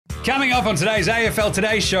Coming up on today's AFL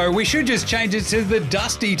Today Show, we should just change it to the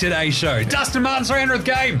Dusty Today Show. Dustin Martin's 300th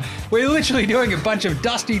game. We're literally doing a bunch of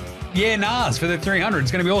Dusty nars for the 300.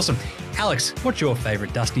 It's going to be awesome. Alex, what's your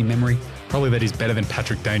favourite Dusty memory? Probably that he's better than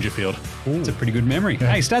Patrick Dangerfield. It's a pretty good memory.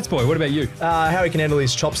 Yeah. Hey, Stats Boy, what about you? How he can handle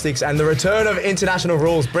his chopsticks and the return of international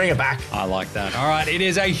rules. Bring it back. I like that. All right, it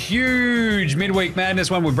is a huge midweek madness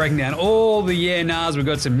one. We're breaking down all the nars. We've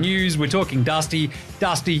got some news. We're talking Dusty,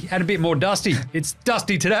 and a bit more Dusty. It's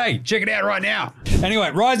Dusty Today. Check it out right now.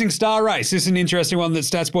 Anyway, Rising Star Race. This is an interesting one that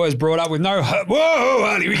Stats Boy has brought up with no... Whoa,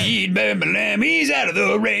 Ollie Reed, bam-ba-lam, he's out of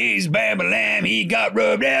the race, bam-ba-lam, he got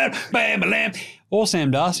rubbed out, bam-ba-lam. Or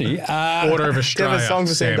Sam Darcy. Order of Australia. Do you have a song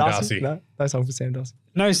for Sam Darcy? Darcy. No song for Sam Darcy.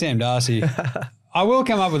 No Sam Darcy. I will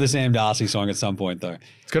come up with a Sam Darcy song at some point, though.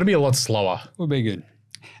 It's got to be a lot slower. Would be good.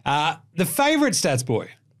 The favourite Stats Boy,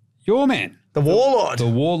 your man. The Warlord. The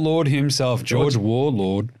Warlord himself, George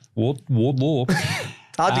Warlord. Warlord.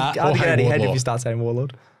 It's hard to get out of your head if you start saying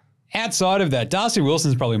Warlord. Outside of that, Darcy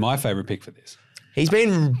Wilson's probably my favourite pick for this. He's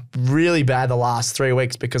been really bad the last 3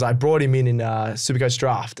 weeks because I brought him in Supercoach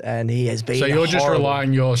draft and he has been So you're just horrible.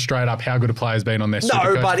 relying your straight up how good a player's been on their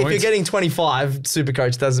Supercoach No, but points? if you're getting 25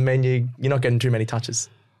 Supercoach doesn't mean you're not getting too many touches.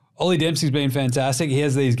 Ollie Dempsey's been fantastic. He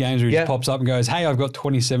has these games where he just pops up and goes, hey, I've got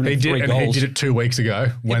 27 and 3 goals. He did it 2 weeks ago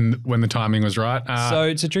when the timing was right. So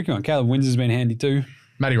it's a tricky one. Caleb Windsor's been handy too.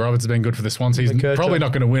 Matty Roberts has been good for the Swansea. He's probably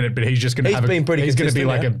not going to win it, but he's just going to have been pretty he's going to be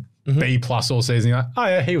consistent, like a B plus all season. You're like, oh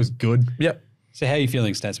yeah, he was good. Yep. So how are you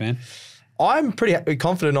feeling, Stats Man? I'm pretty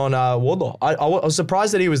confident on Wardlaw. I was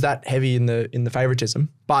surprised that he was that heavy in the favouritism,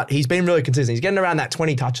 but he's been really consistent. He's getting around that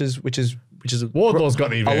 20 touches, which is Wardlaw's got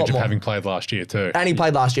the advantage of more. having played last year too. And he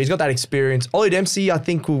played last year. He's got that experience. Ollie Dempsey, I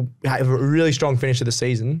think, will have a really strong finish of the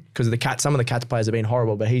season because of the Cats. Some of the Cats players have been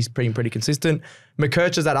horrible, but he's pretty consistent.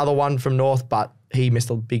 McKercher's that other one from North, but he missed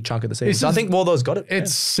a big chunk of the season. So I think Wardlaw's got it.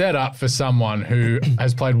 It's set up for someone who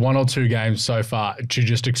has played 1 or 2 games so far to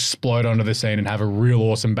just explode onto the scene and have a real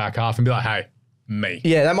awesome back half and be like, hey, me.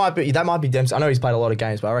 Yeah, that might be Dempsey. I know he's played a lot of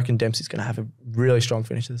games, but I reckon Dempsey's going to have a really strong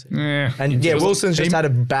finish of the season. Yeah. And yeah, Wilson's just had a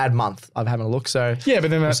bad month of having a look. So yeah, but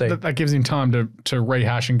then that gives him time to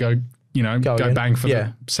rehash and go bang for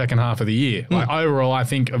the second half of the year. Like overall, I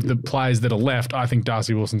think of the players that are left, I think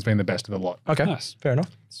Darcy Wilson's been the best of the lot. Okay, nice. Fair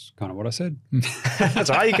enough. That's kind of what I said. That's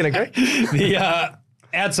all right, you can agree. The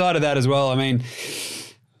outside of that as well, I mean,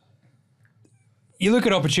 you look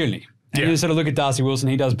at opportunity. And you sort of look at Darcy Wilson,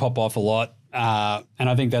 he does pop off a lot. And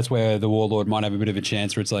I think that's where the Warlord might have a bit of a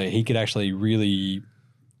chance where it's like he could actually really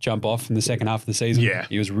jump off in the second half of the season. Yeah.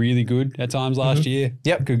 He was really good at times last year.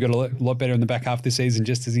 Yep. Could get a lot better in the back half of the season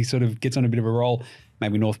just as he sort of gets on a bit of a roll.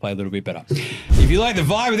 Maybe North play a little bit better. If you like the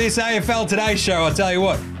vibe of this AFL Today show, I'll tell you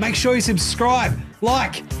what, make sure you subscribe,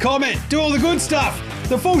 like, comment, do all the good stuff.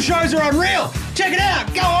 The full shows are unreal. Check it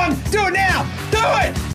out. Go on, do it now. Do it.